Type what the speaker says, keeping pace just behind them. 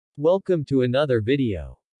Welcome to another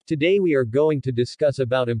video. Today we are going to discuss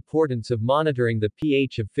about importance of monitoring the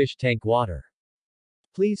pH of fish tank water.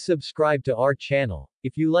 Please subscribe to our channel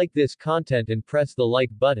if you like this content and press the like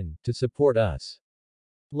button to support us.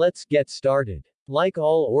 Let's get started. Like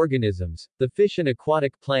all organisms, the fish and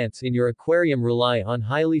aquatic plants in your aquarium rely on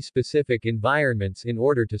highly specific environments in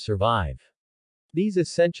order to survive. These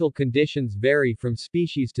essential conditions vary from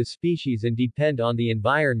species to species and depend on the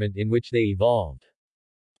environment in which they evolved.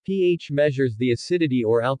 pH measures the acidity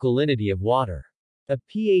or alkalinity of water. A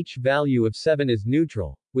pH value of 7 is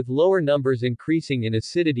neutral, with lower numbers increasing in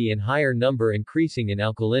acidity and higher number increasing in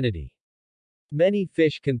alkalinity. Many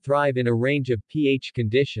fish can thrive in a range of pH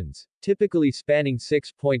conditions, typically spanning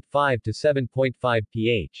 6.5 to 7.5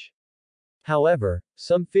 pH. However,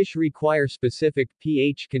 some fish require specific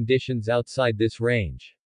pH conditions outside this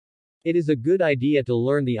range. It is a good idea to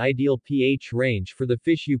learn the ideal pH range for the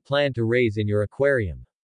fish you plan to raise in your aquarium.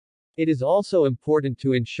 It is also important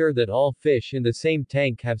to ensure that all fish in the same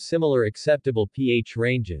tank have similar acceptable pH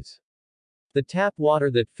ranges. The tap water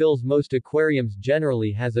that fills most aquariums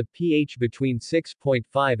generally has a pH between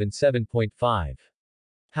 6.5 and 7.5.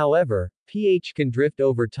 However, pH can drift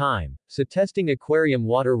over time, so testing aquarium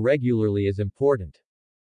water regularly is important.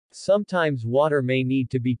 Sometimes water may need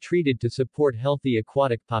to be treated to support healthy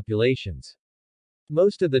aquatic populations.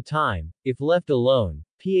 Most of the time, if left alone,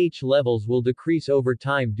 pH levels will decrease over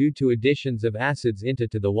time due to additions of acids into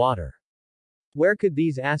the water. Where could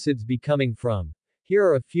these acids be coming from? Here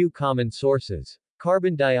are a few common sources.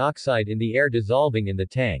 Carbon dioxide in the air dissolving in the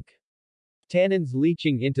tank. Tannins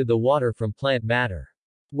leaching into the water from plant matter.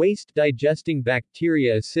 Waste digesting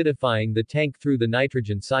bacteria acidifying the tank through the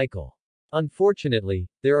nitrogen cycle. Unfortunately,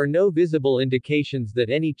 there are no visible indications that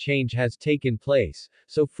any change has taken place,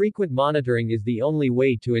 so frequent monitoring is the only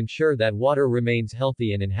way to ensure that water remains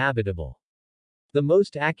healthy and inhabitable. The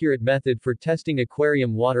most accurate method for testing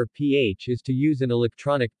aquarium water pH is to use an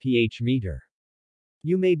electronic pH meter.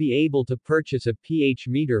 You may be able to purchase a pH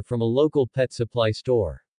meter from a local pet supply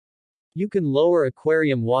store. You can lower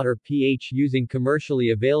aquarium water pH using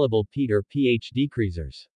commercially available peat or pH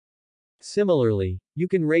decreasers. Similarly, you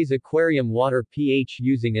can raise aquarium water pH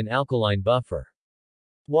using an alkaline buffer.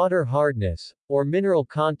 Water hardness, or mineral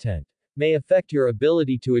content, may affect your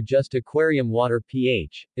ability to adjust aquarium water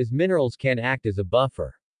pH, as minerals can act as a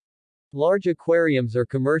buffer. Large aquariums or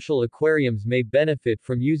commercial aquariums may benefit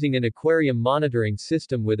from using an aquarium monitoring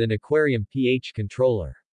system with an aquarium pH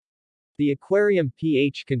controller. The aquarium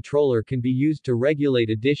pH controller can be used to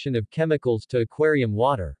regulate addition of chemicals to aquarium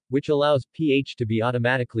water, which allows pH to be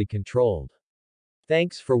automatically controlled.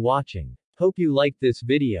 Thanks for watching. Hope you liked this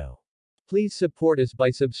video. Please support us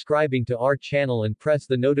by subscribing to our channel and press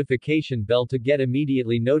the notification bell to get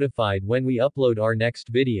immediately notified when we upload our next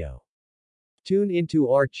video. Tune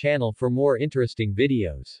into our channel for more interesting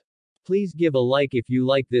videos. Please give a like if you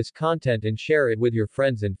like this content and share it with your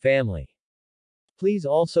friends and family. Please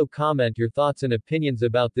also comment your thoughts and opinions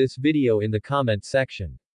about this video in the comment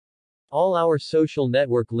section. All our social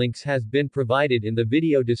network links has been provided in the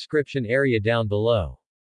video description area down below.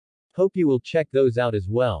 Hope you will check those out as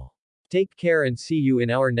well. Take care and see you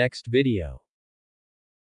in our next video.